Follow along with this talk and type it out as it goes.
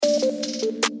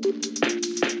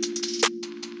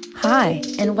Hi,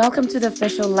 and welcome to the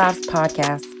Official Laughs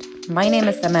podcast. My name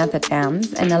is Samantha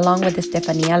Tams, and along with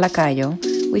Estefania Lacayo,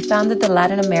 we founded the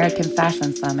Latin American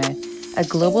Fashion Summit, a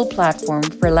global platform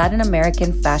for Latin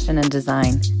American fashion and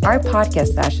design. Our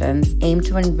podcast sessions aim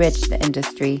to enrich the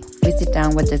industry. We sit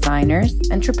down with designers,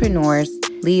 entrepreneurs,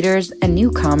 leaders, and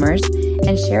newcomers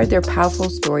and share their powerful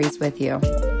stories with you.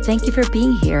 Thank you for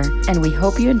being here, and we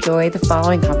hope you enjoy the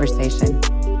following conversation.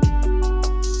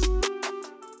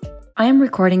 I am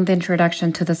recording the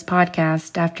introduction to this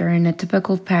podcast after an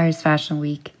atypical Paris Fashion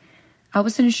Week. I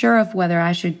wasn't sure of whether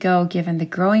I should go given the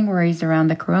growing worries around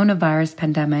the coronavirus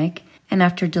pandemic, and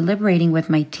after deliberating with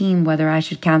my team whether I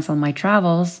should cancel my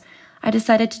travels, I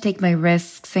decided to take my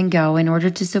risks and go in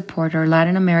order to support our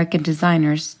Latin American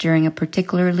designers during a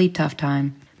particularly tough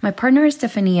time. My partner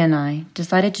Estefania and I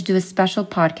decided to do a special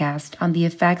podcast on the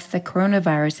effects the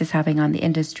coronavirus is having on the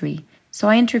industry. So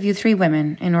I interviewed 3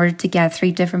 women in order to get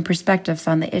 3 different perspectives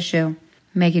on the issue.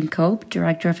 Megan Cope,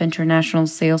 Director of International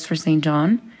Sales for St.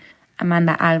 John,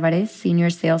 Amanda Alvarez, Senior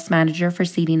Sales Manager for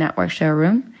CD Network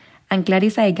Showroom, and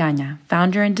Clarissa Egaña,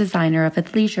 Founder and Designer of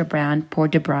athleisure brand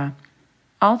Port de Bras.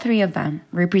 All 3 of them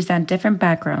represent different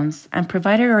backgrounds and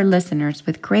provided our listeners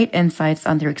with great insights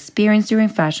on their experience during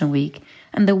Fashion Week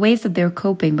and the ways that they're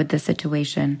coping with this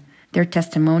situation. Their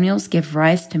testimonials give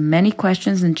rise to many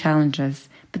questions and challenges,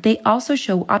 but they also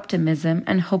show optimism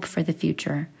and hope for the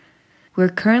future. We're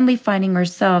currently finding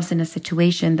ourselves in a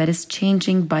situation that is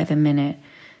changing by the minute,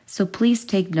 so please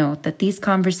take note that these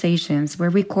conversations were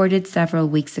recorded several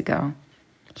weeks ago.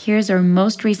 Here's our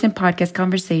most recent podcast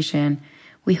conversation.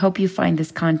 We hope you find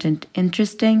this content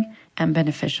interesting and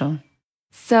beneficial.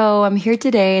 So I'm here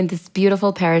today in this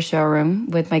beautiful Paris showroom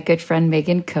with my good friend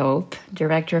Megan Cope,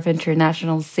 Director of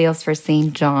International Sales for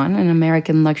St. John, an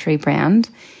American luxury brand.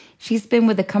 She's been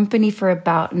with the company for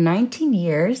about 19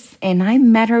 years, and I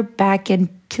met her back in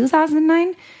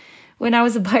 2009 when I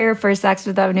was a buyer for Saks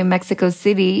Fifth Avenue, Mexico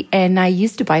City, and I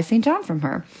used to buy St. John from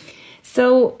her.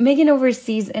 So Megan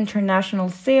oversees international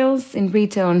sales in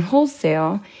retail and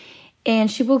wholesale, and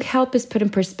she will help us put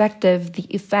in perspective the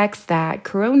effects that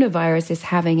coronavirus is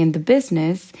having in the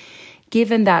business,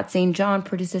 given that St. John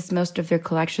produces most of their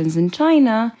collections in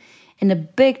China, and a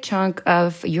big chunk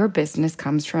of your business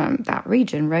comes from that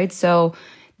region, right? So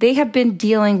they have been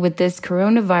dealing with this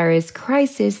coronavirus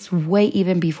crisis way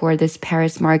even before this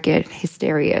Paris market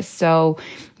hysteria. So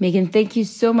Megan, thank you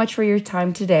so much for your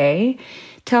time today.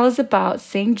 Tell us about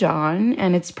St. John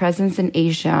and its presence in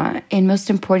Asia. And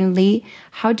most importantly,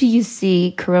 how do you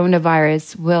see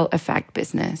coronavirus will affect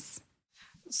business?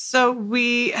 So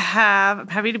I'm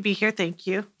happy to be here. Thank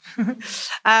you.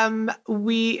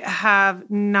 We have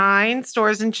 9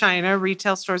 stores in China,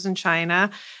 retail stores in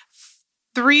China,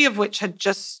 3 of which had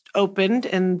just opened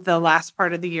in the last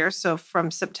part of the year. So from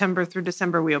September through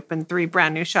December, we opened 3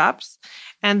 brand new shops.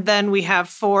 And then we have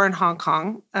 4 in Hong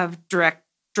Kong of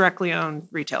directly owned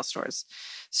retail stores.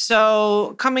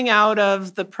 So coming out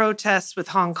of the protests with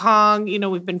Hong Kong,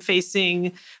 we've been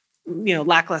facing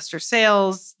lackluster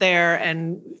sales there.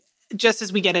 And just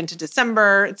as we get into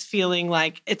December, it's feeling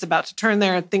like it's about to turn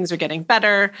there. Things are getting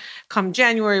better. Come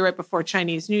January, right before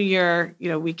Chinese New Year,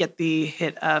 we get the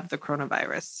hit of the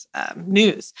coronavirus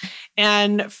news.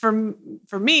 And for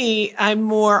me, I'm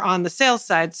more on the sales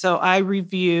side. So I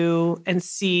review and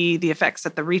see the effects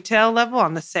at the retail level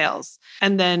on the sales.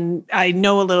 And then I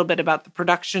know a little bit about the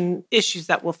production issues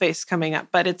that we'll face coming up.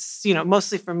 But it's,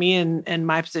 mostly for me and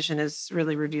my position is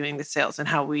really reviewing the sales and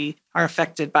how we are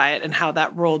affected by it and how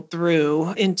that rolled through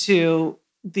into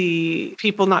the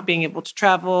people not being able to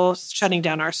travel, shutting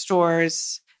down our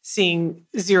stores, seeing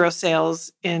 0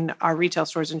 sales in our retail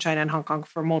stores in China and Hong Kong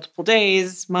for multiple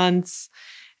days, months,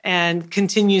 and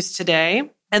continues today.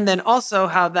 And then also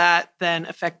how that then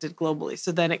affected globally.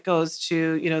 So then it goes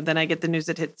to, then I get the news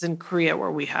that hits in Korea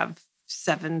where we have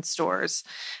 7 stores.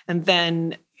 And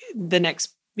then the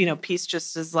next piece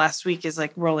just as last week is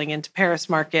like rolling into Paris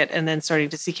market and then starting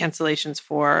to see cancellations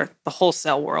for the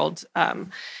wholesale world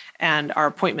and our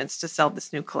appointments to sell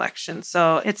this new collection.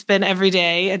 So it's been every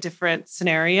day a different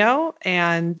scenario.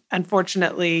 And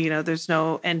unfortunately, there's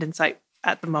no end in sight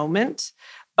at the moment.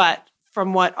 But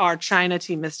from what our China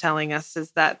team is telling us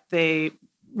is that they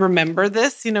remember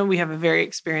this. We have a very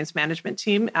experienced management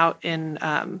team out in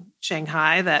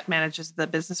Shanghai that manages the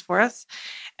business for us,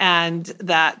 and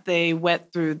that they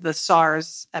went through the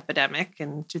SARS epidemic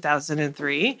in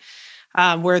 2003,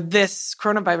 where this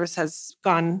coronavirus has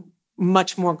gone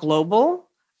much more global,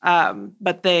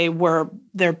 but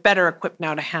they're better equipped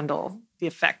now to handle the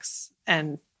effects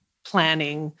and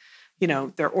planning,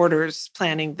 their orders,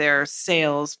 planning their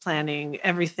sales, planning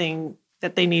everything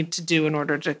that they need to do in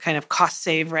order to kind of cost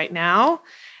save right now,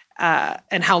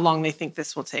 and how long they think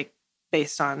this will take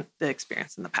based on the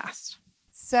experience in the past.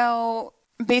 So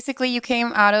basically you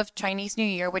came out of Chinese New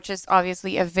Year, which is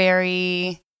obviously a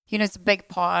very, it's a big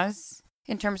pause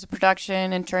in terms of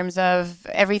production, in terms of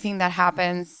everything that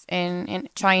happens in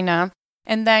China.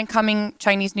 And then coming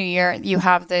Chinese New Year, you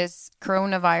have this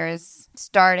coronavirus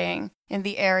starting in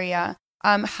the area.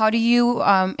 How do you,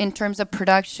 in terms of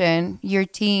production, your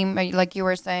team, like you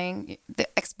were saying, the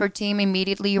expert team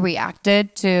immediately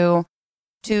reacted to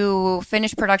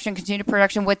finish production, continue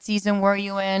production? What season were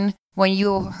you in when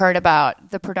you heard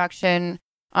about the production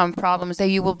problems that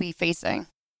you will be facing?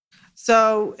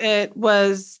 So it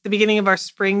was the beginning of our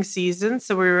spring season.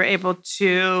 So we were able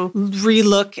to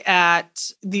relook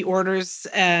at the orders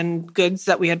and goods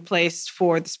that we had placed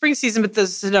for the spring season, but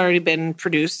those had already been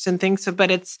produced and things. So,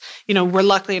 but it's, we're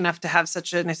lucky enough to have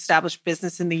such an established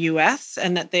business in the US,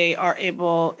 and that they are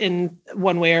able, in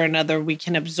one way or another, we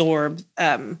can absorb,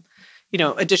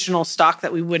 additional stock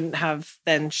that we wouldn't have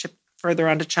then shipped further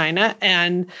onto China.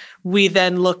 And we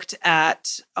then looked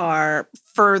at our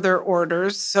further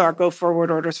orders, so our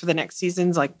go-forward orders for the next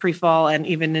seasons, like pre-fall and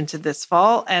even into this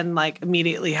fall, and like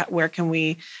immediately where can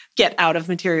we get out of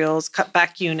materials, cut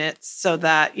back units, so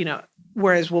that,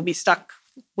 whereas we'll be stuck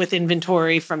with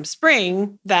inventory from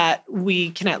spring, that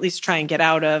we can at least try and get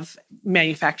out of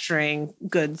manufacturing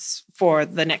goods for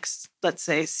the next, let's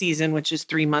say, season, which is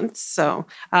 3 months. So,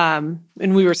 and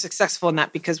we were successful in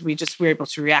that because we were able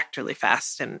to react really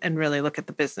fast and really look at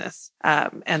the business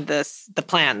and the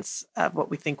plans of what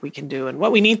we think we can do and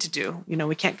what we need to do.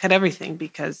 We can't cut everything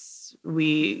because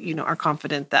we, are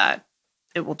confident that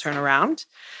it will turn around.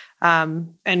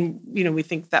 And, we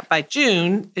think that by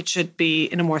June, it should be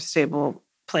in a more stable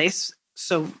place.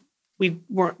 So we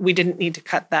didn't need to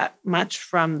cut that much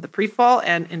from the pre-fall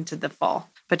and into the fall,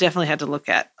 but definitely had to look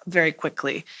at very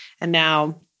quickly. And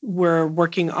now we're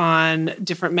working on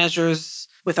different measures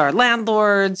with our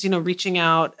landlords, reaching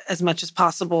out as much as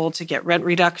possible to get rent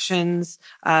reductions.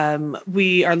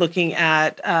 We are looking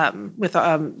at, with,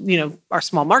 our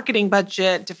small marketing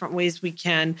budget, different ways we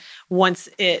can, once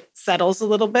it settles a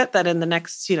little bit, that in the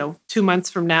next, 2 months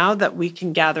from now, that we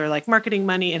can gather like marketing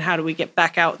money, and how do we get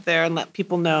back out there and let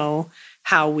people know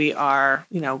how we are,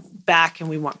 back and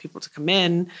we want people to come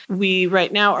in. We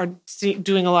right now are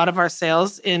doing a lot of our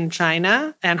sales in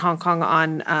China and Hong Kong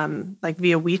on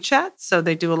via WeChat. So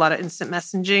they do a lot of instant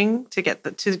messaging to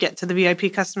get to the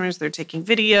VIP customers. They're taking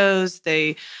videos.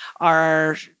 They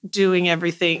are doing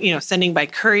everything, sending by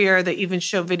courier. They even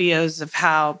show videos of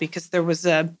how, because there was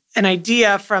an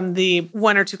idea from the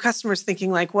 1 or 2 customers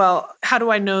thinking like, well, how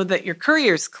do I know that your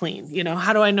courier's clean?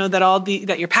 How do I know that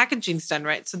that your packaging's done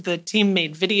right? So the team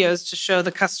made videos to show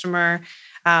the customer,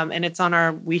 and it's on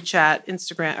our WeChat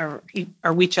Instagram or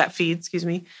our WeChat feed,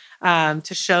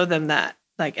 to show them that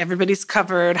like everybody's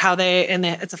covered,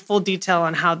 it's a full detail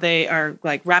on how they are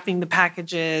like wrapping the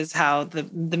packages, how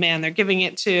the man they're giving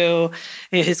it to,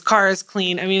 his car is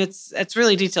clean. I mean, it's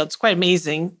really detailed. It's quite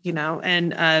amazing,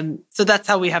 and so that's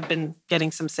how we have been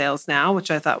getting some sales now, which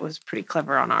I thought was pretty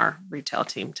clever on our retail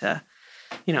team to,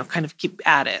 kind of keep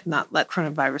at it, not let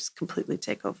coronavirus completely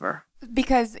take over.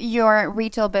 Because your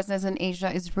retail business in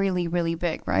Asia is really, really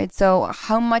big, right? So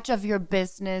how much of your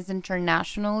business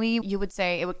internationally you would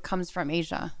say comes from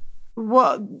Asia?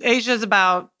 Well, Asia is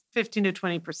about 15 to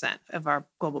 20% of our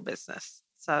global business.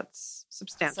 So it's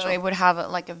substantial. So it would have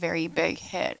a very big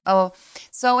hit. Oh,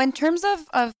 so in terms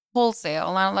of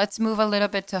wholesale, now let's move a little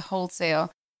bit to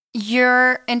wholesale.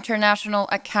 Your international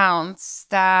accounts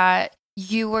that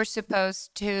you were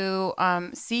supposed to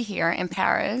see here in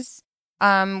Paris,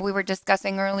 we were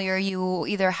discussing earlier, you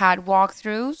either had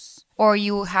walkthroughs or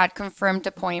you had confirmed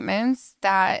appointments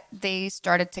that they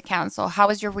started to cancel. How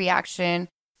was your reaction,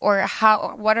 or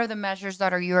what are the measures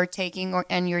that you're taking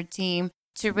and your team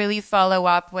to really follow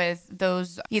up with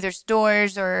those either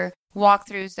stores or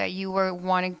walkthroughs that you were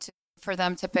wanting for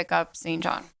them to pick up St.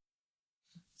 John?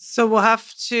 So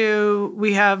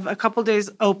we have a couple days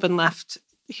open left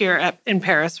here in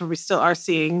Paris, where we still are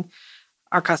seeing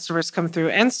our customers come through,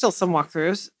 and still some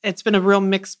walkthroughs. It's been a real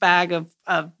mixed bag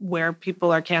of where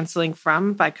people are canceling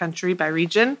from, by country, by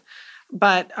region.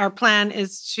 But our plan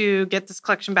is to get this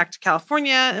collection back to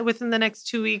California within the next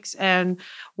 2 weeks and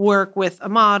work with a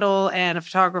model and a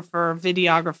photographer,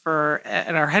 videographer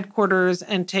at our headquarters,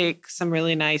 and take some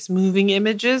really nice moving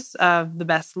images of the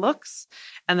best looks,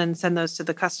 and then send those to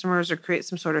the customers, or create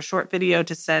some sort of short video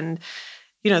to send.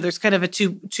 There's kind of a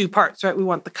two parts, right? We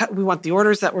want the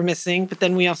orders that we're missing, but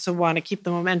then we also want to keep the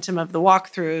momentum of the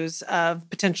walkthroughs of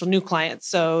potential new clients.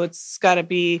 So it's got to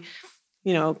be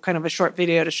kind of a short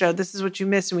video to show this is what you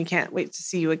missed and we can't wait to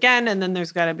see you again. And then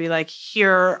there's got to be like,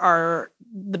 here are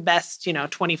the best,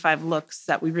 25 looks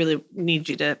that we really need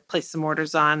you to place some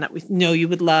orders on that we know you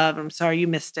would love. I'm sorry you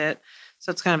missed it.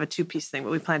 So it's kind of a 2-piece thing,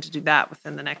 but we plan to do that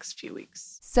within the next few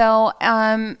weeks. So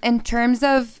in terms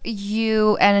of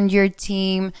you and your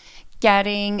team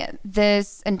getting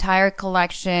this entire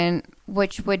collection,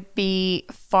 which would be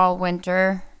fall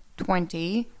winter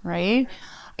 20, right?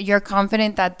 You're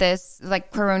confident that this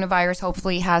coronavirus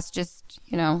hopefully has just,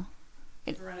 run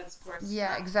its course.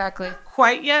 Yeah, exactly. Not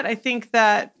quite yet. I think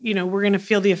that, we're going to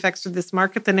feel the effects of this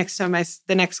market. The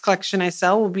next collection I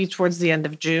sell will be towards the end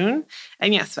of June.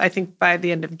 And yes, I think by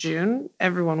the end of June,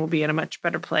 everyone will be in a much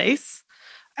better place.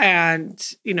 And,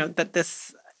 that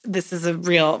this is a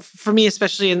real, for me,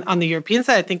 especially on the European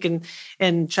side, I think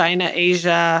in China,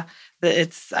 Asia,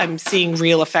 I'm seeing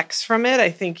real effects from it.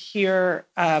 I think here,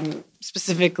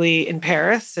 specifically in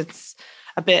Paris, it's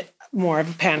a bit more of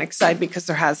a panic side because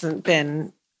there hasn't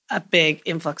been a big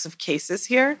influx of cases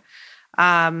here.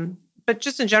 But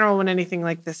just in general, when anything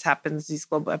like this happens, these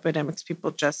global epidemics,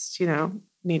 people just,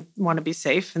 want to be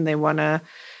safe and they want to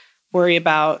worry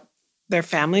about their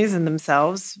families and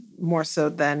themselves more so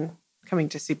than coming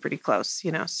to see pretty close,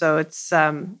 So it's,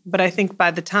 but I think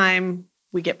by the time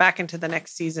we get back into the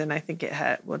next season, I think it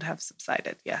would have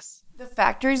subsided. Yes. The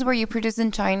factories where you produce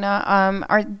in China,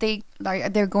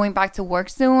 they're going back to work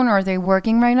soon, or are they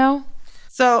working right now?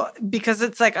 So because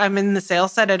it's I'm in the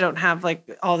sales side, I don't have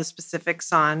all the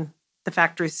specifics on the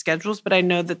factory schedules, but I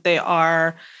know that they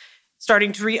are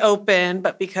starting to reopen,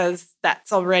 but because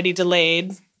that's already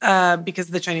delayed, because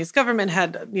the Chinese government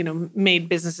had, made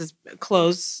businesses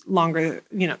close longer,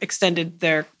 extended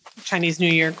their Chinese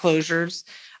New Year closures.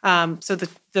 So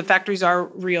the factories are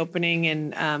reopening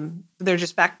and they're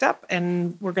just backed up,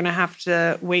 and we're going to have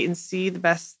to wait and see the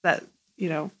best that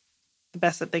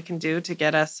they can do to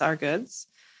get us our goods.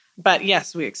 But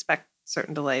yes, we expect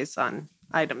certain delays on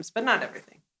items, but not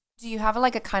everything. Do you have a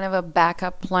kind of a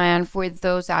backup plan for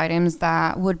those items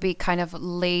that would be kind of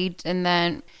late, and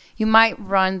then you might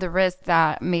run the risk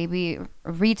that maybe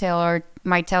a retailer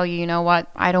might tell you, what,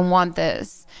 I don't want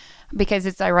this because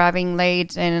it's arriving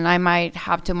late and I might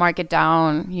have to mark it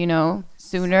down,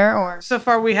 sooner? Or so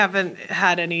far we haven't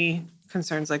had any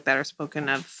concerns like that or spoken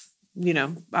of.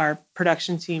 Our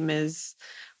production team is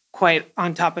quite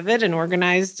on top of it and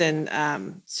organized.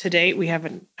 And to date, we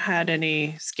haven't had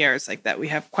any scares like that. We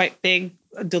have quite big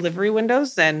delivery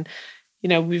windows, and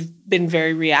we've been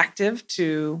very reactive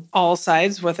to all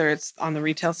sides, whether it's on the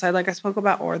retail side, like I spoke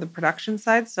about, or the production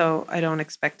side. So I don't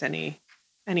expect any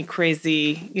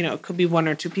crazy, it could be 1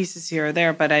 or 2 pieces here or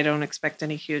there, but I don't expect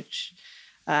any huge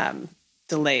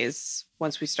delays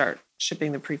once we start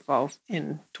shipping the pre-fall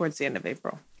in towards the end of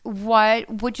April.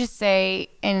 What would you say,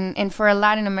 and for a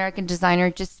Latin American designer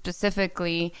just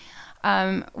specifically,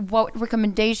 what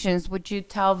recommendations would you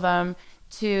tell them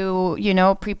to,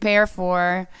 prepare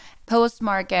for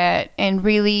post-market and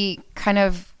really kind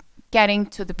of getting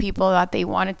to the people that they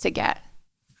wanted to get?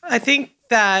 I think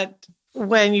that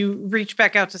when you reach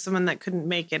back out to someone that couldn't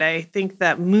make it, I think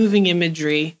that moving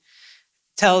imagery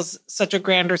tells such a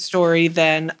grander story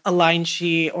than a line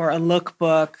sheet or a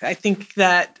lookbook. I think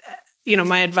that,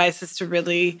 my advice is to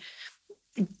really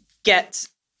get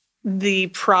the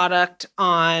product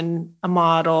on a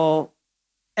model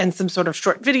and some sort of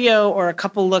short video or a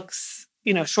couple looks,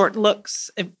 short looks,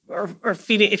 or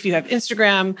feeding, if you have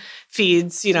Instagram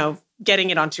feeds, getting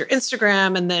it onto your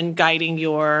Instagram and then guiding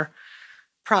your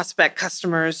prospect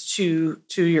customers to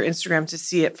your Instagram to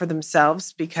see it for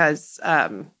themselves, because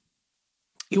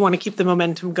you want to keep the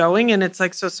momentum going. And it's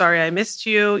so sorry I missed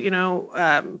you,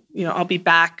 I'll be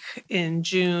back in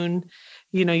June.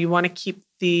 You want to keep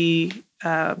the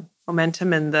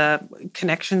momentum and the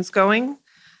connections going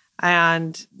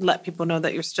and let people know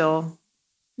that you're still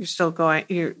going,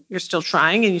 you're still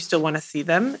trying and you still want to see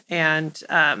them. And,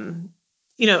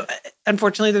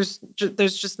 unfortunately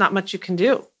there's just not much you can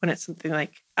do when it's something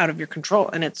out of your control,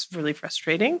 and it's really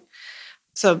frustrating.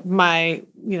 So my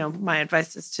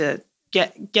advice is to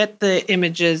get the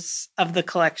images of the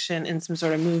collection in some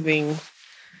sort of moving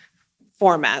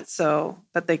format so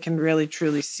that they can really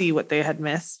truly see what they had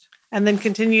missed, and then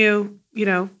continue,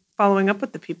 following up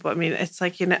with the people. I mean, it's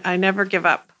I never give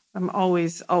up. I'm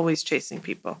always chasing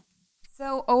people.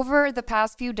 So over the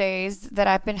past few days that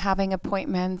I've been having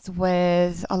appointments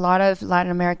with a lot of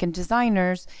Latin American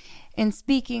designers and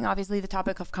speaking, obviously the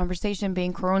topic of conversation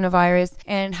being coronavirus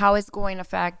and how it's going to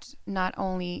affect not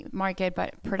only market,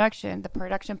 but production, the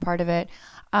production part of it.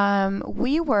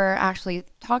 We were actually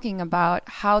talking about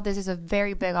how this is a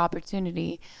very big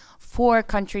opportunity for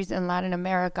countries in Latin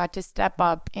America to step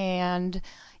up and,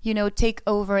 take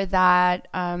over that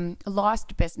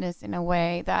lost business in a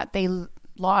way that they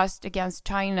lost against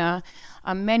China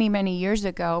many, many years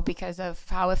ago because of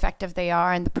how effective they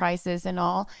are and the prices and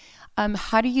all.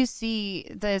 How do you see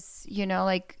this,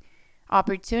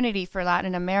 opportunity for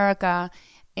Latin America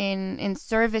in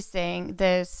servicing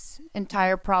this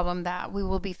entire problem that we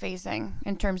will be facing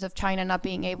in terms of China not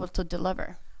being able to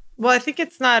deliver? Well, I think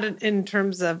it's not in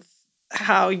terms of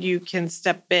how you can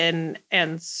step in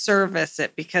and service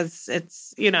it, because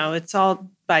it's all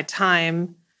by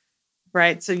time,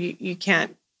 right? So you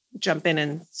can't jump in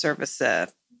and service a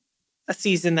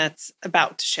season that's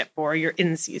about to ship or you're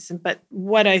in season. But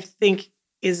what I think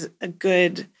is a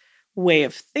good way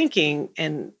of thinking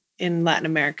in Latin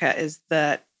America is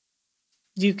that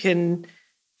Latin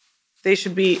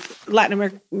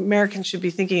Americans should be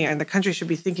thinking, and the country should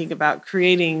be thinking about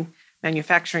creating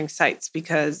manufacturing sites,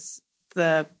 because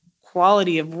the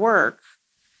quality of work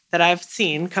that I've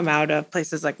seen come out of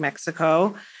places like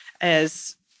Mexico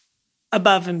is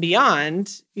above and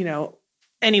beyond,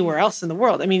 anywhere else in the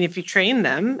world. I mean, if you train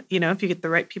them, if you get the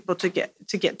right people to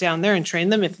get down there and train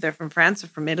them, if they're from France or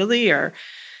from Italy or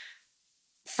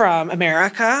from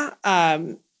America,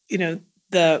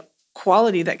 the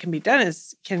quality that can be done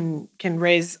can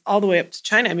raise all the way up to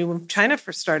China. I mean, when China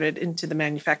first started into the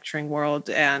manufacturing world,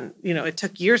 and it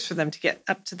took years for them to get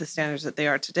up to the standards that they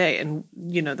are today. And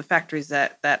the factories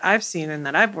that I've seen and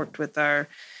that I've worked with are,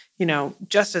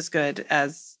 just as good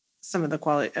as some of the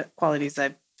qualities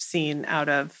I've seen out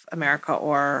of America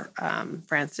or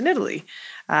France and Italy.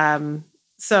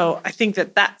 So I think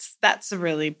that's a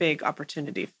really big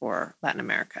opportunity for Latin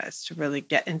America, is to really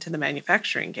get into the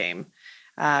manufacturing game.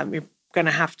 You're going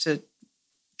to have to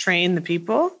train the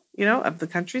people, of the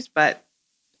countries, but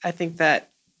I think that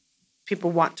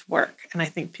people want to work, and I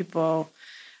think people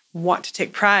want to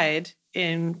take pride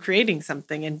in creating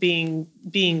something and being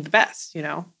the best,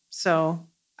 So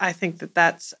I think that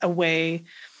that's a way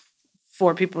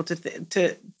for people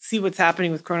to see what's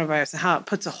happening with coronavirus and how it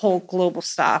puts a whole global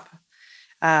stop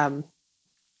on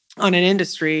an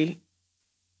industry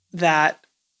that,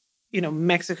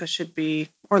 Mexico should be,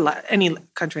 or any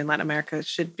country in Latin America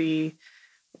should be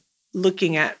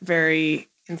looking at very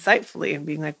insightfully and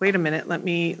being like, wait a minute, let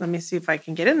me see if I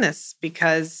can get in this,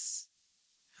 because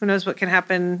who knows what can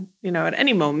happen, at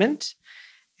any moment.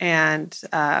 And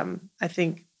I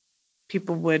think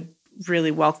people would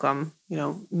really welcome,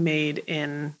 made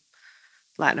in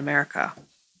Latin America.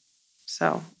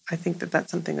 So I think that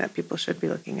that's something that people should be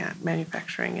looking at,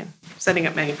 manufacturing and setting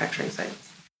up manufacturing sites.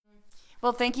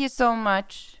 Well, thank you so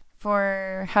much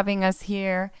for having us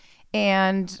here.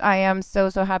 And I am so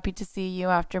happy to see you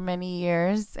after many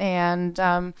years. And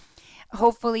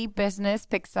hopefully business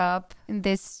picks up in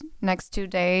this next 2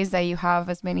 days, that you have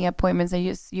as many appointments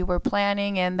as you were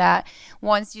planning, and that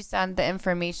once you send the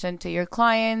information to your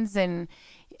clients and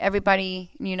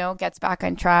everybody, gets back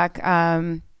on track,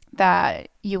 that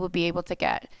you will be able to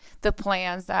get the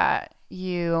plans that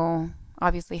you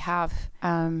obviously have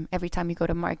every time you go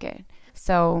to market.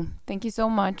 So thank you so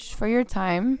much for your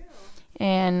time,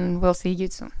 and we'll see you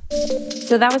soon.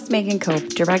 So that was Megan Cope,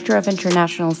 Director of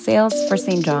International Sales for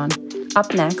St. John.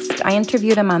 Up next, I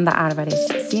interviewed Amanda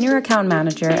Alvarez, Senior Account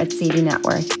Manager at CD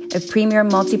Network, a premier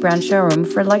multi-brand showroom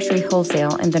for luxury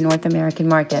wholesale in the North American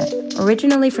market.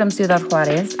 Originally from Ciudad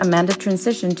Juarez, Amanda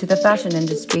transitioned to the fashion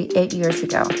industry 8 years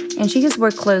ago, and she has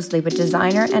worked closely with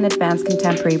designer and advanced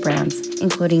contemporary brands,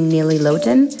 including Neely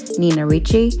Lowton, Nina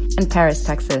Ricci, and Paris,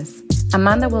 Texas.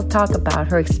 Amanda will talk about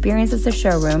her experience as a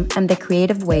showroom and the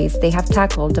creative ways they have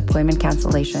tackled appointment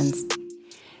cancellations.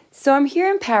 So I'm here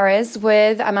in Paris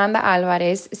with Amanda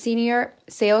Alvarez, Senior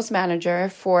Sales Manager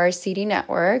for CD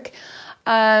Network.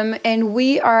 And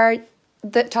we are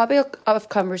the topic of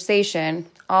conversation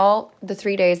all the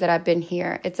 3 days that I've been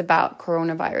here. It's about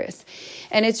coronavirus.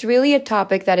 And it's really a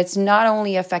topic that it's not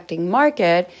only affecting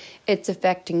market, it's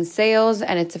affecting sales,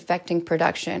 and it's affecting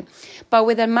production. But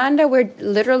with Amanda, we're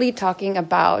literally talking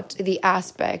about the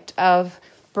aspect of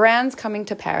brands coming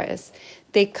to Paris.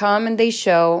 They come and they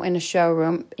show in a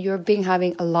showroom. You're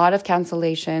having a lot of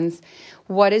cancellations.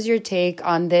 What is your take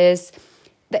on this?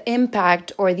 The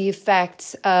impact or the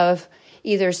effects of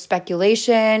either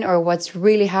speculation or what's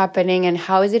really happening, and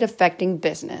how is it affecting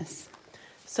business?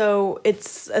 So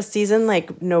it's a season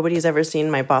like nobody's ever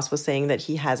seen. My boss was saying that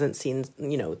he hasn't seen,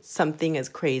 something as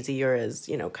crazy or as,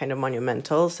 kind of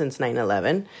monumental since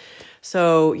 9/11.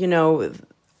 So,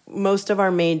 most of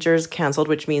our majors canceled,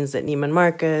 which means that Neiman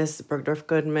Marcus, Bergdorf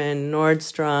Goodman,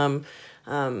 Nordstrom,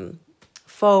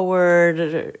 Forward,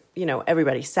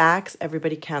 everybody, Saks,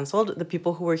 everybody canceled. The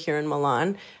people who were here in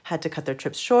Milan had to cut their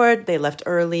trips short. They left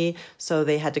early, so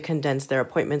they had to condense their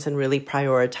appointments and really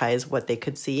prioritize what they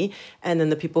could see. And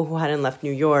then the people who hadn't left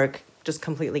New York just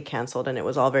completely canceled, and it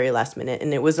was all very last minute.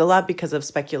 And it was a lot because of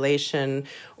speculation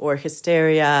or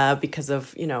hysteria because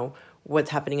of,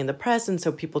 what's happening in the press. And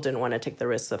so people didn't want to take the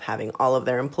risks of having all of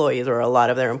their employees or a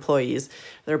lot of their employees,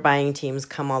 their buying teams,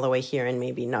 come all the way here and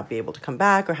maybe not be able to come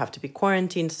back or have to be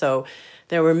quarantined. So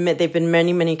they've been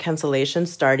many, many cancellations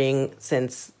starting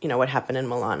since, what happened in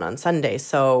Milan on Sunday.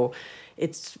 So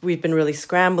we've been really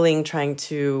scrambling, trying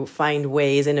to find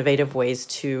innovative ways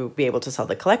to be able to sell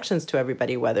the collections to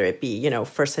everybody, whether it be,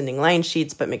 first sending line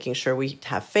sheets, but making sure we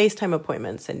have FaceTime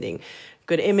appointments, sending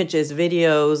good images,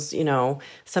 videos.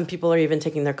 Some people are even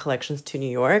taking their collections to New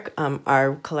York.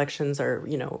 Our collections are,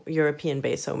 European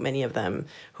based. So many of them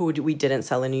who we didn't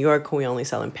sell in New York, who we only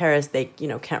sell in Paris, they,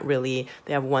 can't really,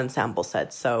 they have one sample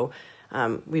set. So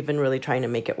we've been really trying to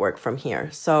make it work from here.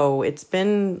 So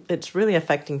it's really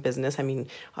affecting business. I mean,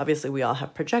 obviously we all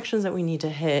have projections that we need to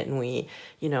hit, and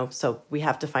so we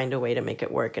have to find a way to make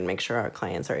it work and make sure our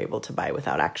clients are able to buy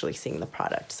without actually seeing the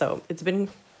product. So it's been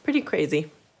pretty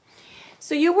crazy.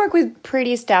 So you work with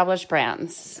pretty established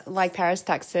brands like Paris,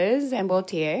 Texas, and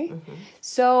Gaultier. Mm-hmm.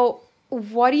 So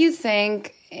what do you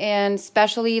think, and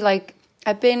especially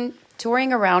I've been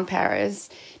touring around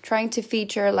Paris, trying to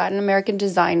feature Latin American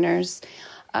designers,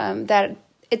 that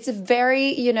it's a very,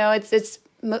 it's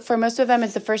for most of them,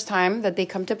 it's the first time that they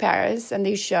come to Paris and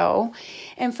they show.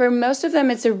 And for most of them,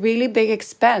 it's a really big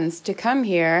expense to come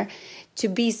here to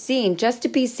be seen, just to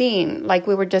be seen, like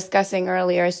we were discussing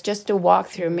earlier. It's just a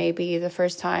walkthrough, maybe the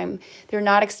first time. They're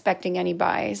not expecting any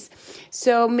buys.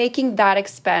 So making that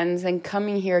expense and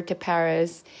coming here to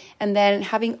Paris and then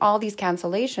having all these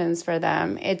cancellations for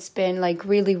them, it's been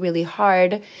really, really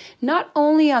hard, not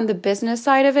only on the business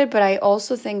side of it, but I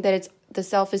also think that it's the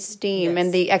self-esteem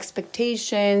and the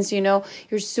expectations.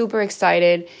 You're super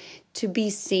excited to be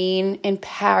seen in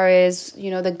Paris,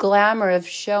 the glamour of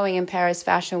showing in Paris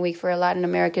Fashion Week for a Latin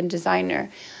American designer.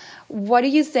 What do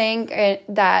you think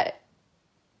that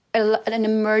an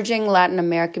emerging Latin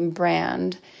American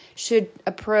brand should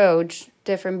approach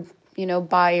different,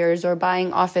 buyers or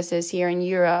buying offices here in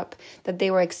Europe that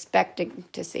they were expecting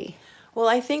to see? Well,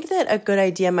 I think that a good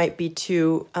idea might be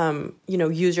to,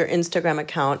 use your Instagram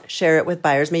account, share it with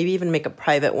buyers, maybe even make a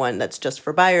private one that's just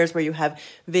for buyers, where you have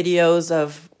videos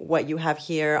of what you have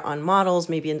here on models,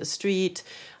 maybe in the street,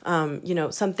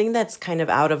 something that's kind of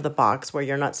out of the box, where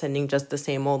you're not sending just the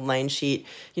same old line sheet,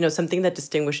 something that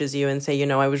distinguishes you, and say,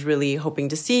 I was really hoping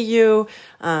to see you.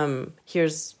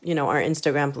 Here's, our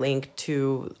Instagram link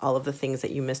to all of the things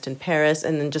that you missed in Paris,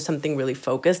 and then just something really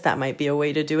focused. That might be a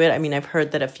way to do it. I mean, I've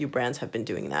heard that a few brands have been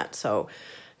doing that. So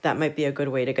that might be a good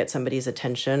way to get somebody's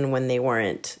attention when they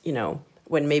weren't,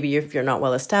 when maybe if you're not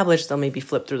well established, they'll maybe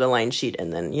flip through the line sheet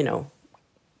and then,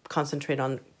 concentrate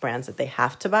on brands that they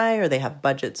have to buy or they have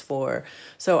budgets for.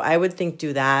 So I would think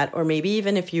do that. Or maybe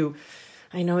even if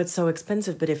I know it's so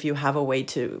expensive, but if you have a way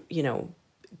to,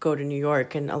 go to New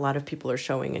York, and a lot of people are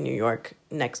showing in New York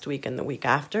next week and the week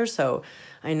after. So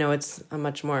I know it's a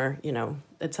much more,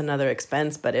 it's another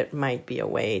expense, but it might be a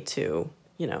way to,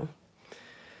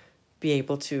 be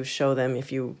able to show them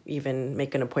if you even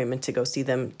make an appointment to go see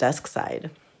them desk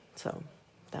side. So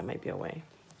that might be a way.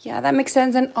 Yeah, that makes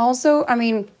sense. And also, I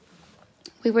mean,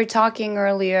 we were talking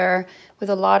earlier with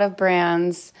a lot of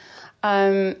brands.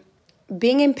 Being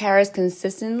in Paris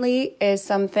consistently is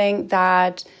something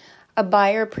that a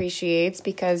buyer appreciates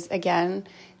because, again,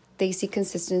 they see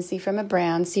consistency from a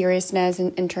brand, seriousness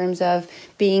in terms of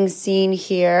being seen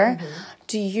here. Mm-hmm.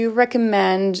 Do you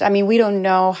recommend, I mean, we don't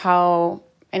know how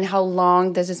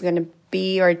long this is going to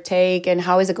be or take and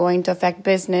how is it going to affect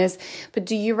business, but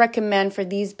do you recommend for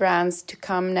these brands to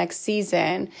come next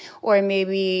season or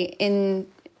maybe in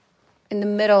the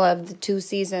middle of the two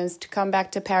seasons to come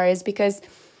back to Paris? Because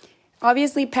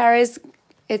obviously Paris,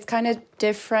 it's kind of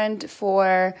different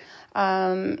for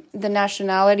the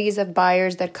nationalities of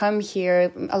buyers that come here.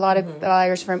 A lot of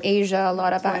buyers from Asia, a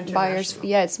lot of buyers.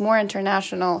 Yeah, it's more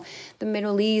international. The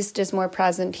Middle East is more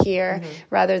present here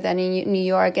rather than in New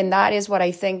York. And that is what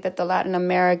I think that the Latin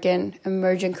American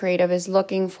emerging creative is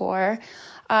looking for.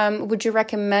 Would you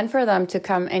recommend for them to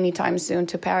come anytime soon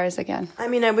to Paris again? I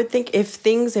mean, I would think if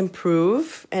things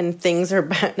improve and things are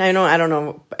back, I don't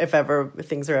know if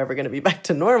things are ever going to be back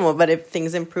to normal, but if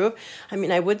things improve, I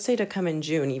mean, I would say to come in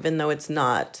June, even though it's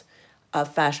not a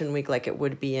fashion week like it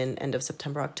would be in end of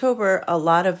September, October. A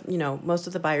lot of, most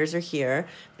of the buyers are here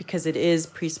because it is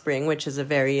pre-spring, which is a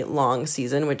very long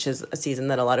season, which is a season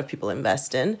that a lot of people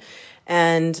invest in.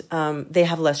 And they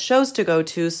have less shows to go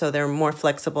to, so they're more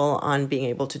flexible on being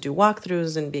able to do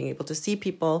walkthroughs and being able to see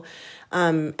people.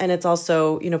 And it's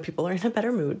also, people are in a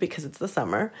better mood because it's the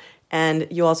summer. And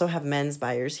you also have men's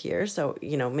buyers here. So,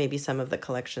 maybe some of the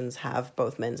collections have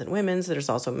both men's and women's. There's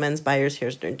also men's buyers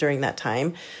here during that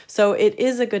time. So it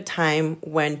is a good time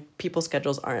when people's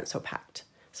schedules aren't so packed.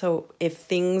 So if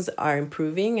things are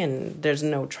improving and there's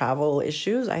no travel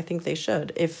issues, I think they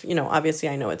should. If, obviously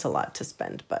I know it's a lot to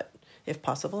spend, but if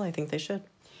possible, I think they should.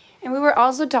 And we were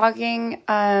also talking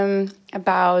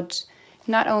about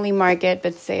not only market,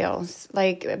 but sales.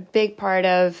 Like a big part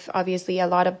of, obviously, a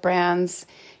lot of brands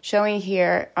showing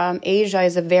here. Asia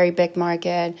is a very big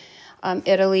market.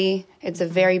 Italy, it's a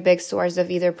very big source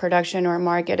of either production or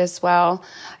market as well.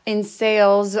 In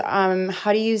sales,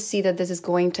 how do you see that this is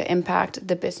going to impact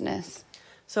the business?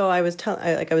 So I was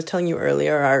telling you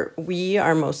earlier, we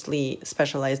are mostly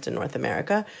specialized in North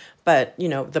America, but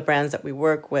the brands that we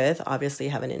work with obviously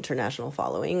have an international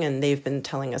following, and they've been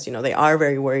telling us, they are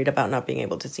very worried about not being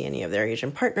able to see any of their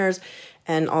Asian partners,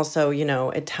 and also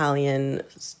Italian.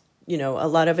 A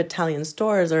lot of Italian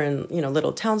stores are in,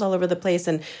 little towns all over the place,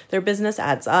 and their business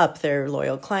adds up. They're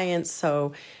loyal clients.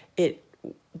 So it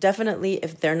definitely,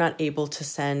 if they're not able to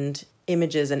send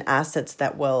images and assets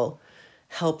that will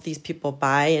help these people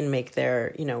buy and make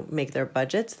their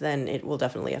budgets, then it will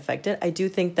definitely affect it. I do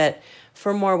think that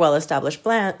for more well-established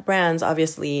brands,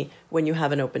 obviously, when you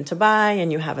have an open to buy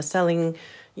and you have a selling,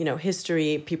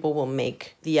 history, people will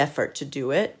make the effort to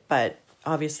do it. But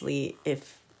obviously,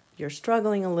 if you're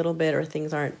struggling a little bit or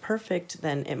things aren't perfect,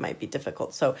 then it might be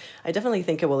difficult. So I definitely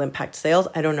think it will impact sales.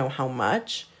 I don't know how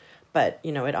much, but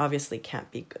it obviously can't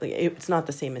be, it's not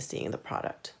the same as seeing the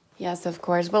product. Yes, of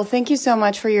course. Well, thank you so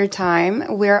much for your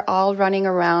time. We're all running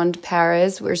around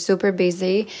Paris. We're super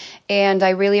busy, and I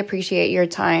really appreciate your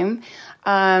time.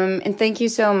 And thank you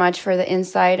so much for the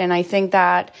insight. And I think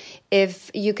that if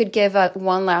you could give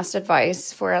one last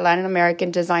advice for a Latin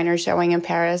American designer showing in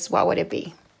Paris, what would it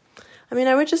be?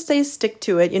 I would just say stick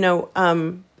to it.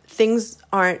 Things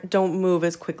don't move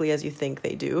as quickly as you think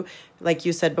they do. Like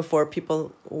you said before,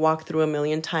 people walk through a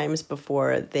million times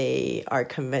before they are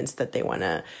convinced that they want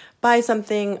to buy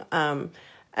something.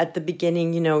 At the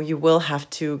beginning, you will have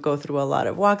to go through a lot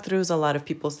of walkthroughs, a lot of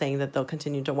people saying that they'll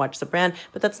continue to watch the brand,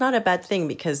 but that's not a bad thing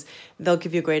because they'll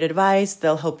give you great advice,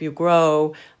 they'll help you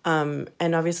grow. And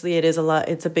obviously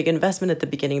it's a big investment at the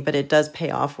beginning, but it does pay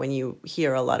off when you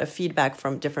hear a lot of feedback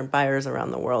from different buyers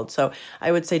around the world. So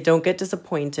I would say don't get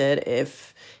disappointed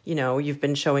if, you've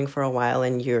been showing for a while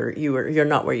and you're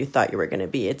not where you thought you were going to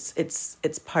be.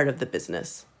 It's part of the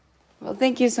business. Well,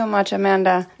 thank you so much,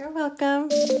 Amanda. You're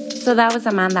welcome. So that was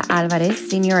Amanda Alvarez,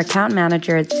 Senior Account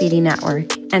Manager at CD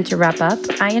Network. And to wrap up,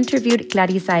 I interviewed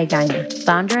Clarisa Egaña,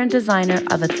 founder and designer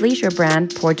of athleisure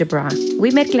brand Port de Bras.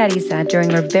 We met Clarisa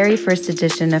during our very first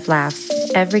edition of Laughs.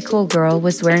 Every cool girl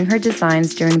was wearing her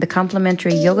designs during the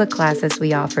complimentary yoga classes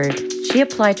we offered. She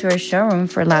applied to our showroom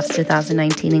for Laughs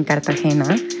 2019 in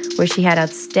Cartagena, where she had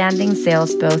outstanding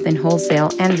sales both in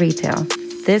wholesale and retail.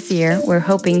 This year, we're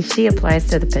hoping she applies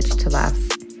to the pitch to Laughs.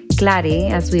 Clary,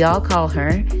 as we all call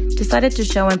her, decided to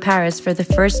show in Paris for the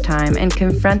first time and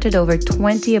confronted over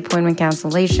 20 appointment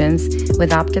cancellations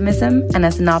with optimism and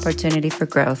as an opportunity for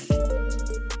growth.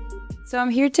 So I'm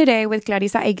here today with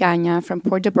Clarisa Egaña from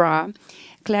Port de Bras.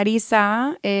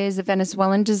 Clarisa is a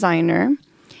Venezuelan designer.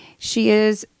 She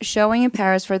is showing in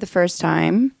Paris for the first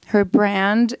time. Her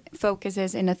brand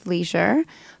focuses in athleisure,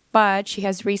 but she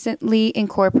has recently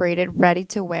incorporated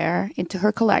ready-to-wear into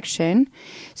her collection.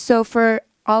 So for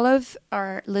all of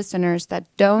our listeners that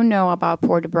don't know about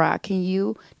Port de Bras, can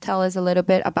you tell us a little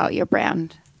bit about your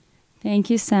brand? Thank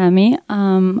you, Sammy.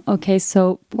 Okay,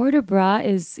 so Port de Bras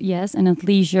is, yes, an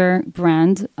athleisure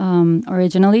brand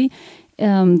originally.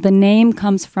 The name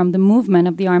comes from the movement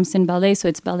of the arms in ballet, so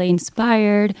it's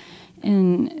ballet-inspired,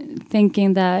 and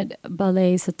thinking that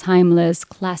ballet is a timeless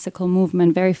classical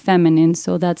movement, very feminine.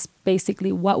 So that's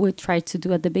basically what we tried to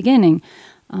do at the beginning,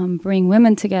 bring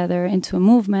women together into a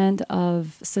movement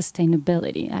of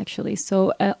sustainability, actually.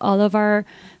 So all of our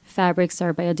fabrics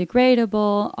are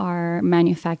biodegradable. Our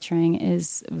manufacturing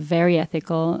is very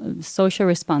ethical, social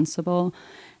responsible,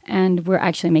 and we're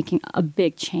actually making a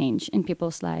big change in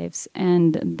people's lives.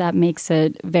 And that makes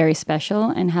it very special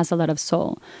and has a lot of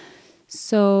soul.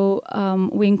 So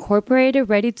we incorporated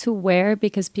ready-to-wear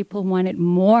because people wanted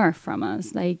more from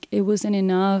us. Like, it wasn't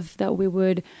enough that we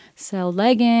would sell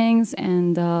leggings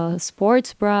and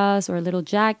sports bras or little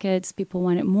jackets. People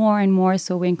wanted more and more,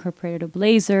 so we incorporated a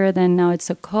blazer. Then now it's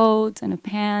a coat and a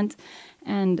pant.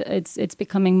 And it's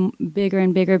becoming bigger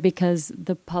and bigger because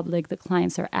the public, the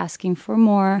clients are asking for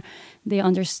more. They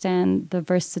understand the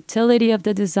versatility of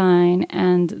the design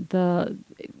and the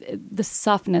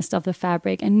softness of the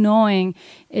fabric, and knowing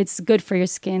it's good for your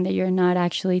skin, that you're not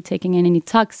actually taking in any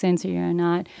toxins, or you're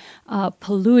not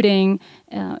polluting.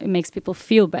 It makes people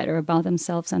feel better about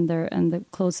themselves and the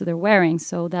clothes that they're wearing.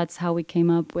 So that's how we came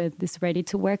up with this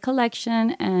ready-to-wear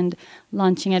collection and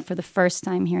launching it for the first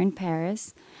time here in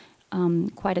Paris.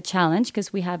 Quite a challenge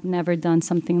because we have never done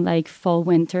something like fall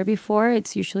winter before.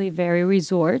 It's usually very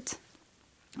resort.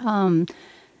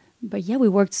 But yeah, we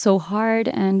worked so hard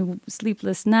and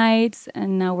sleepless nights,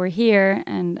 and now we're here,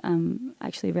 and I'm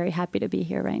actually very happy to be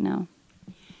here right now.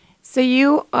 So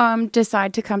you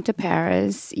decide to come to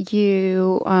Paris.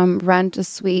 You rent a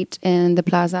suite in the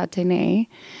Plaza Athénée.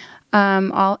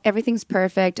 Everything's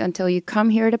perfect until you come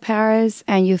here to Paris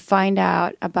and you find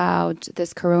out about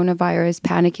this coronavirus,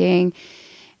 panicking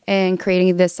and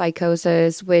creating this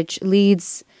psychosis, which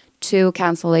leads to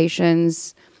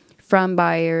cancellations from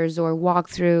buyers or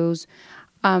walkthroughs.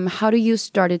 How do you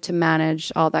started to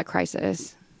manage all that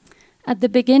crisis? At the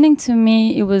beginning, to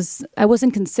me, I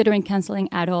wasn't considering canceling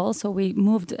at all. So we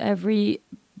moved every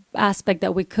aspect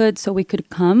that we could so we could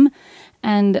come.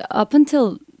 And up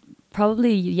until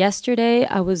probably yesterday,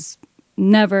 I was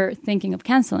never thinking of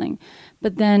canceling.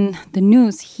 But then the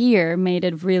news here made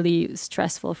it really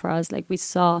stressful for us. Like, we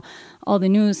saw all the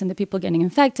news and the people getting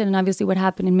infected. And obviously what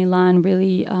happened in Milan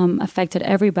really affected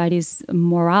everybody's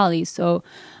morale. So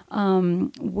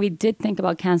we did think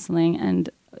about canceling. And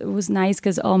it was nice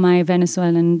because all my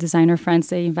Venezuelan designer friends,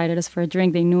 they invited us for a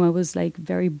drink. They knew I was like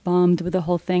very bummed with the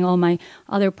whole thing. All my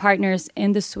other partners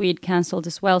in the suite canceled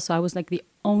as well. So I was like the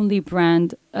only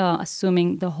brand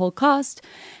assuming the whole cost.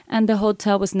 And the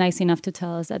hotel was nice enough to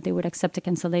tell us that they would accept a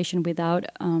cancellation without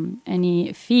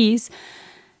any fees.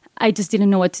 I just didn't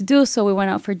know what to do. So we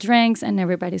went out for drinks and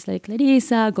everybody's like,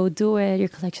 Larissa, go do it. Your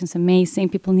collection's amazing.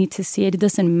 People need to see it. It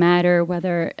doesn't matter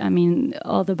whether,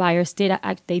 all the buyers did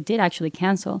actually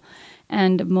cancel.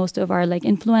 And most of our like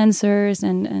influencers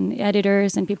and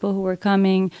editors and people who were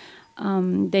coming,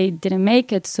 they didn't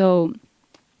make it. So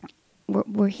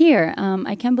we're here.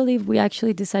 I can't believe we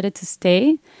actually decided to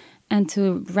stay and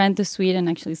to rent the suite and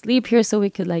actually sleep here so we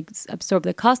could like absorb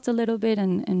the cost a little bit.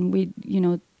 And we,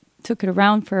 took it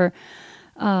around for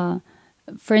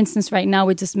instance, right now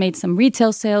we just made some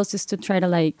retail sales just to try to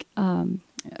like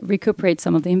recuperate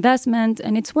some of the investment,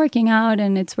 and it's working out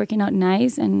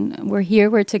nice. And we're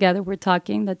here, we're together, we're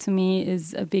talking. That to me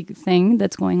is a big thing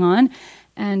that's going on,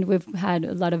 and we've had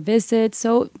a lot of visits.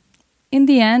 So in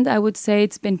the end, I would say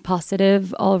it's been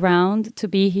positive all around to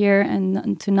be here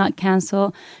and to not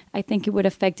cancel. I think it would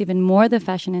affect even more the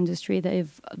fashion industry that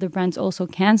if the brands also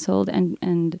canceled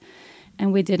and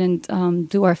we didn't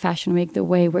do our fashion week the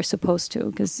way we're supposed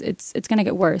to, because it's going to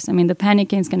get worse. I mean, the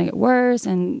panicking is going to get worse,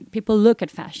 and people look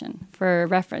at fashion for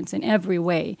reference in every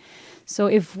way. So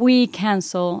if we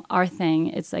cancel our thing,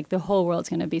 it's like the whole world's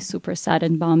going to be super sad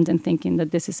and bummed and thinking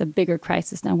that this is a bigger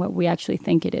crisis than what we actually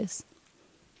think it is.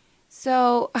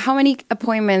 So how many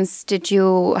appointments did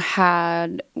you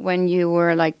had when you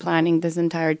were like planning this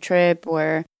entire trip,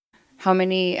 or how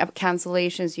many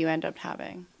cancellations you end up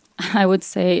having? I would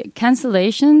say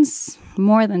cancellations,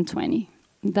 more than 20.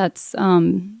 That's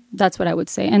what I would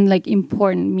say. And like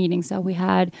important meetings that we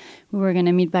had, we were going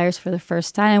to meet buyers for the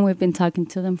first time. We've been talking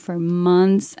to them for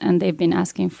months, and they've been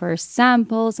asking for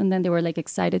samples. And then they were like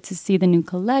excited to see the new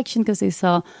collection because they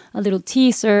saw a little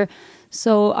teaser.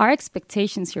 So our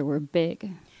expectations here were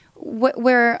big.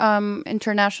 Where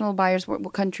international buyers,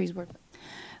 what countries were?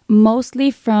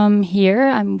 Mostly from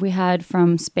here. We had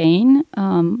from Spain,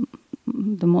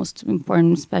 the most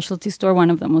important specialty store. One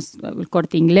of them was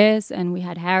Corte Inglés, and we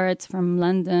had Harrods from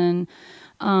London.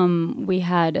 We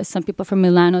had some people from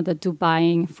Milano that do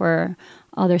buying for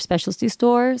other specialty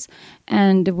stores,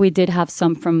 and we did have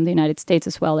some from the United States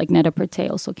as well, like Net-a-Porter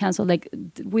also canceled. Like,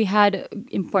 we had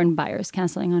important buyers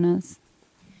canceling on us.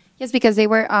 Yes, because they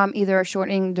were either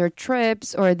shortening their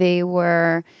trips or they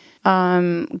were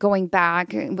going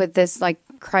back with this like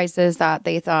crisis that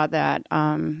they thought that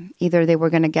either they were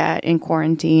going to get in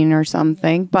quarantine or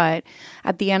something. But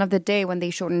at the end of the day, when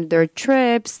they shortened their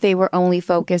trips, they were only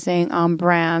focusing on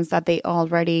brands that they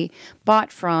already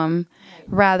bought from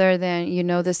rather than,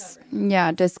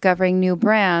 discovering new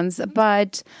brands.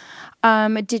 But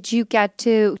did you get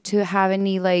to have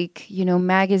any like,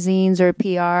 magazines or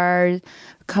PR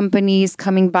companies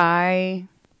coming by?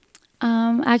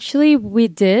 Actually, we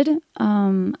did.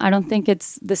 I don't think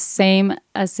it's the same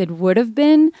as it would have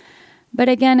been. But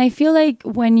again, I feel like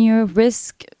when you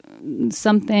risk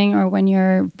something or when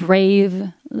you're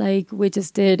brave Like we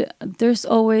just did. There's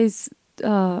always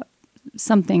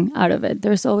something out of it.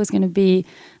 There's always going to be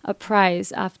a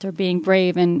prize after being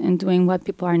brave and doing what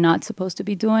people are not supposed to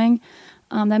be doing.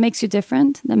 That makes you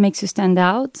different. That makes you stand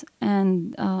out.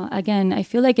 And again, I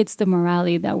feel like it's the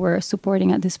morality that we're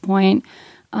supporting at this point.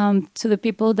 To the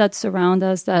people that surround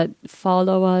us, that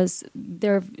follow us,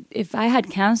 if I had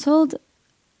canceled,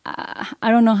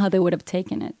 I don't know how they would have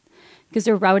taken it. Because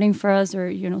they're routing for us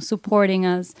or, supporting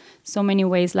us so many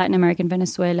ways, Latin American,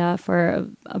 Venezuela, for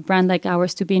a brand like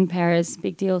ours to be in Paris,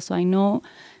 big deal. So I know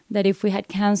that if we had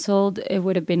canceled, it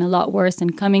would have been a lot worse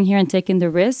than coming here and taking the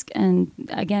risk. And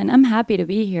again, I'm happy to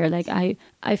be here. Like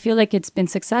I feel like it's been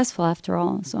successful after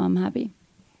all, so I'm happy.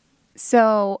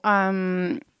 So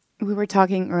we were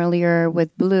talking earlier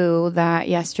with Blue that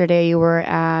yesterday you were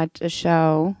at a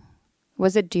show.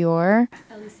 Was it Dior?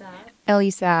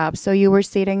 Elie Saab. So you were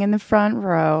sitting in the front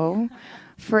row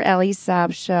for Elie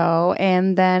Saab's show,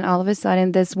 and then all of a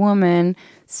sudden this woman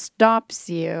stops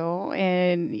you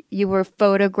and you were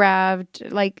photographed.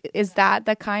 Like, is that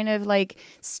the kind of like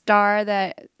star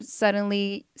that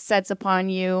suddenly sets upon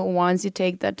you once you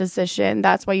take that decision?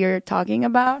 That's what you're talking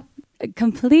about?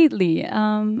 Completely.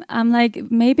 I'm like,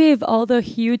 maybe if all the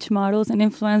huge models and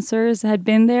influencers had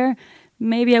been there,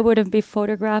 maybe I wouldn't be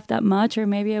photographed that much, or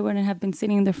maybe I wouldn't have been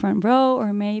sitting in the front row,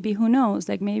 or maybe, who knows,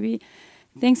 like maybe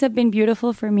things have been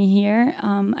beautiful for me here.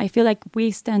 I feel like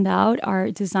we stand out, our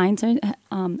designs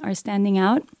are standing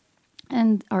out,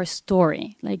 and our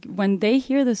story. Like when they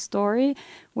hear the story,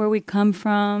 where we come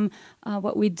from,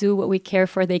 what we do, what we care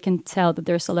for, they can tell that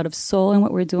there's a lot of soul in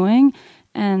what we're doing.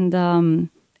 And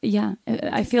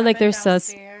I feel like there's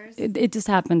it just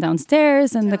happened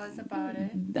downstairs, and Tell us about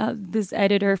it. This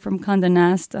editor from Condé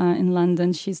Nast in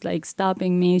London, she's like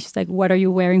stopping me. She's like, "What are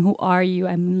you wearing? Who are you?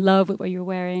 I'm in love with what you're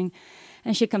wearing."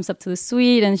 And she comes up to the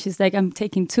suite and she's like, "I'm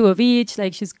taking 2 of each."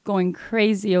 Like she's going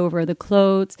crazy over the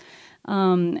clothes.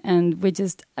 And we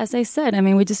just, as I said, I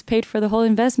mean, we just paid for the whole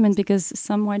investment because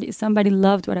somebody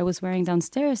loved what I was wearing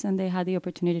downstairs, and they had the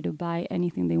opportunity to buy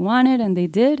anything they wanted, and they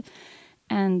did.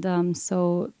 And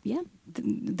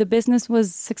the business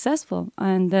was successful.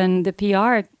 And then the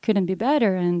PR couldn't be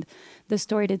better. And the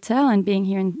story to tell, and being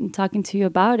here and talking to you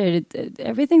about it,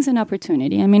 everything's an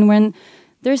opportunity. I mean, when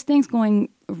there's things going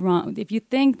wrong, if you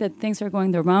think that things are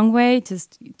going the wrong way,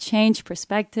 just change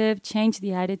perspective, change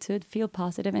the attitude, feel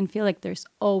positive, and feel like there's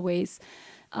always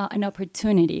an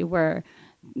opportunity where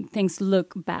things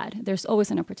look bad. There's always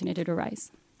an opportunity to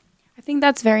rise. I think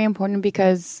that's very important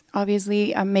because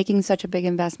obviously I'm making such a big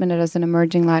investment as an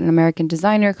emerging Latin American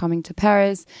designer coming to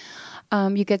Paris.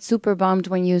 You get super bummed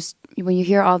when you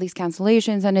hear all these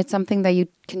cancellations, and it's something that you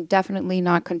can definitely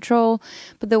not control.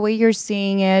 But the way you're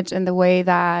seeing it and the way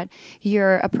that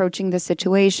you're approaching the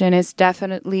situation is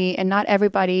definitely, and not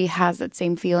everybody has that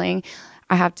same feeling.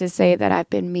 I have to say that I've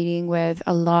been meeting with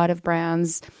a lot of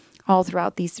brands all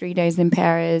throughout these 3 days in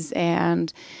Paris,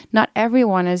 and not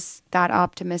everyone is that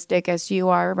optimistic as you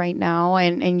are right now,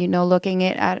 and looking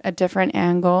at a different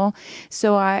angle.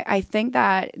 So I think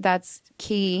that that's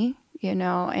key,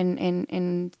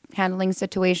 in handling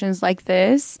situations like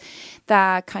this,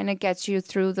 that kind of gets you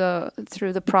through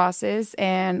the process.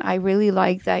 And I really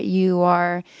like that you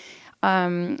are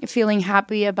feeling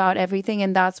happy about everything,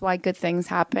 and that's why good things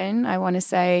happen. I want to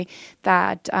say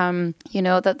that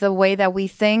that the way that we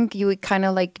think, you would kind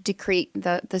of like decrete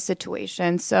the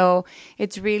situation. So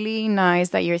it's really nice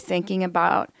that you're thinking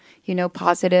about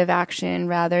positive action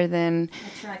rather than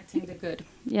attracting the good.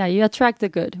 Yeah, you attract the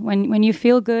good when you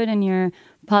feel good and you're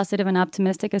positive and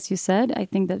optimistic, as you said. I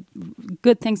think that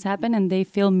good things happen and they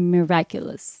feel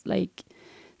miraculous. Like,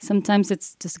 sometimes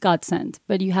it's just God sent,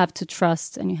 but you have to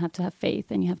trust and you have to have faith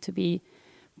and you have to be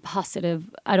positive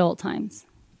at all times.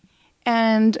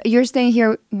 And you're staying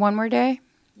here one more day?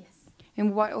 Yes.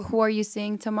 And who are you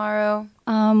seeing tomorrow?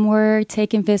 We're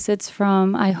taking visits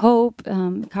from, I hope,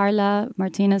 Carla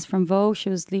Martinez from Vogue. She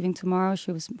was leaving tomorrow.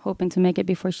 She was hoping to make it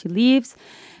before she leaves.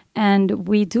 And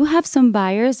we do have some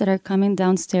buyers that are coming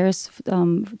downstairs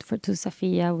to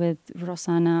Safia with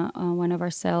Rosanna, one of our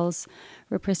sales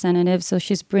representatives. So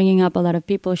she's bringing up a lot of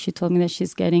people. She told me that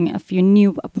she's getting a few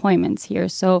new appointments here.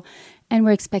 So, and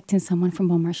we're expecting someone from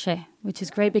Bon Marché, which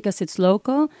is great because it's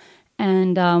local.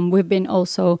 And we've been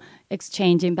also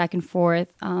exchanging back and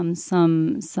forth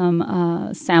some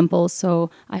samples.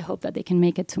 So I hope that they can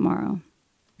make it tomorrow.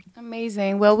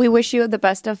 Amazing. Well, we wish you the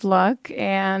best of luck.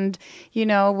 And,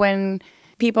 when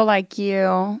people like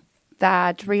you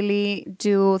that really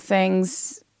do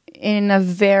things in a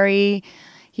very,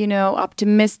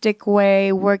 optimistic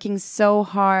way, working so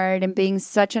hard and being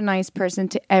such a nice person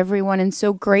to everyone and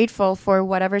so grateful for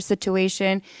whatever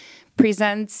situation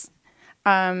presents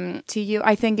to you.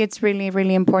 I think it's really,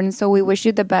 really important. So we wish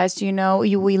you the best.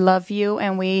 We love you,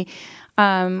 and we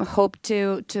hope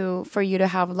for you to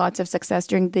have lots of success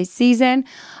during this season.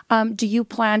 Do you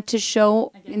plan to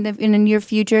show in the near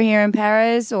future here in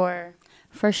Paris, or?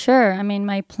 For sure. I mean,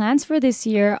 my plans for this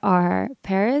year are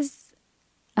Paris,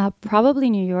 probably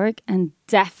New York, and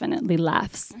definitely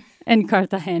Laughs in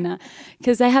Cartagena.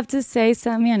 Because I have to say,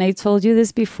 Sammy, and I told you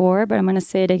this before, but I'm going to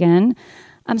say it again.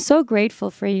 I'm so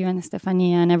grateful for you and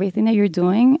Estefania and everything that you're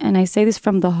doing. And I say this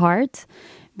from the heart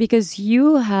because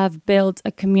you have built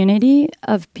a community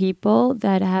of people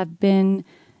that have been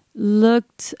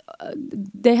looked,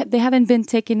 they haven't been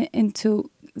taken into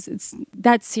it's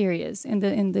that serious in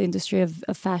the industry of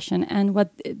fashion. And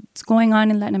what's going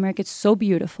on in Latin America, it's so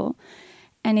beautiful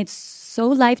and it's so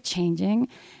life-changing.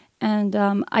 And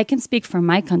I can speak for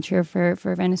my country or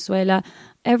for Venezuela.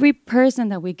 Every person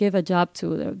that we give a job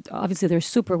to, obviously they're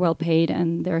super well paid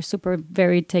and they're super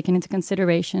very taken into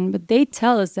consideration, but they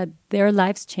tell us that their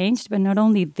lives changed, but not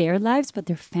only their lives, but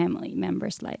their family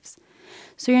members' lives.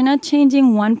 So you're not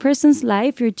changing one person's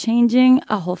life, you're changing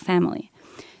a whole family.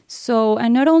 So,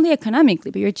 and not only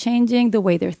economically, but you're changing the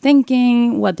way they're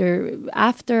thinking, what they're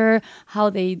after, how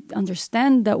they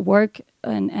understand that work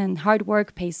and hard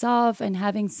work pays off, and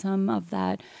having some of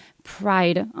that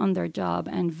pride on their job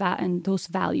and those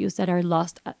values that are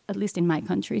lost, at least in my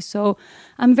country. So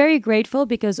I'm very grateful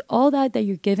because all that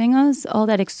you're giving us, all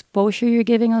that exposure you're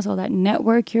giving us, all that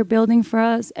network you're building for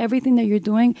us, everything that you're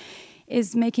doing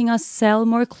is making us sell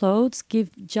more clothes, give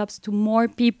jobs to more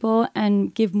people,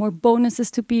 and give more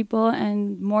bonuses to people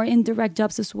and more indirect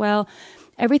jobs as well.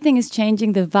 Everything is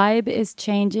changing. The vibe is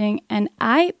changing. And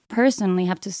I personally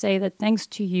have to say that thanks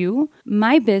to you,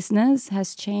 my business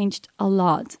has changed a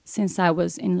lot since I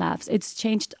was in Laughs. It's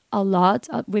changed a lot.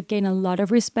 We've gained a lot of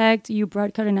respect. You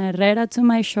brought Carolina Herrera to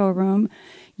my showroom.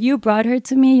 You brought her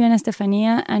to me, you and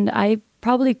Estefania, and I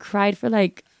probably cried for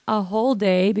like a whole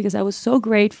day because I was so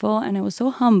grateful and I was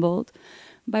so humbled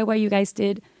by what you guys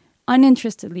did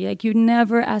uninterestedly. Like, you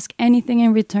never ask anything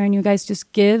in return. You guys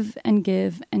just give and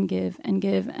give and give and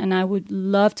give. And I would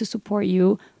love to support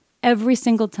you every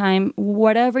single time.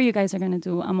 Whatever you guys are going to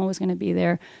do, I'm always going to be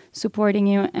there supporting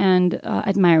you and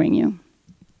admiring you.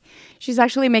 She's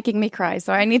actually making me cry,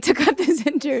 so I need to cut this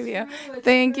interview.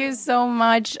 Thank you so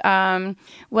much.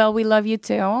 Well, we love you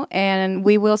too, and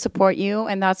we will support you,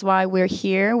 and that's why we're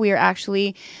here.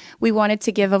 We wanted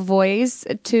to give a voice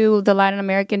to the Latin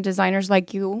American designers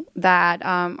like you that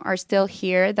are still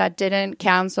here, that didn't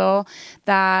cancel,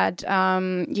 that,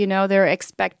 they're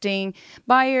expecting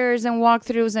buyers and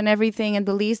walkthroughs and everything, and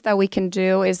the least that we can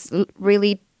do is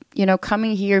really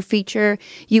coming here, feature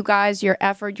you guys, your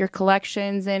effort, your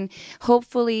collections, and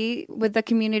hopefully with the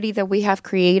community that we have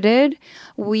created,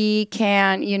 we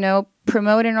can,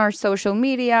 promote in our social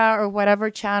media or whatever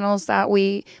channels that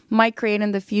we might create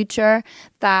in the future,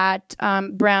 that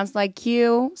brands like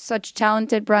you, such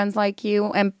talented brands like you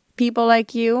and people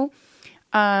like you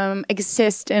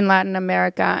exist in Latin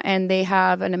America, and they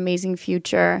have an amazing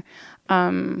future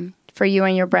for you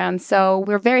and your brand. So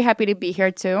we're very happy to be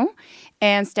here too.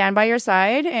 And stand by your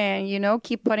side and,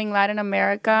 keep putting Latin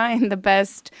America in the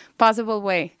best possible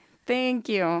way. Thank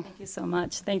you. Thank you so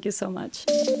much. Thank you so much.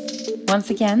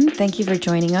 Once again, thank you for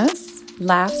joining us.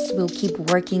 Laughs will keep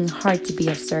working hard to be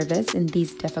of service in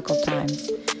these difficult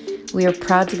times. We are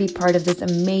proud to be part of this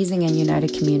amazing and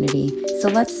united community. So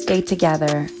let's stay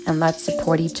together and let's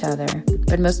support each other.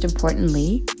 But most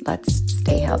importantly, let's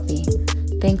stay healthy.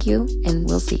 Thank you, and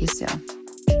we'll see you soon.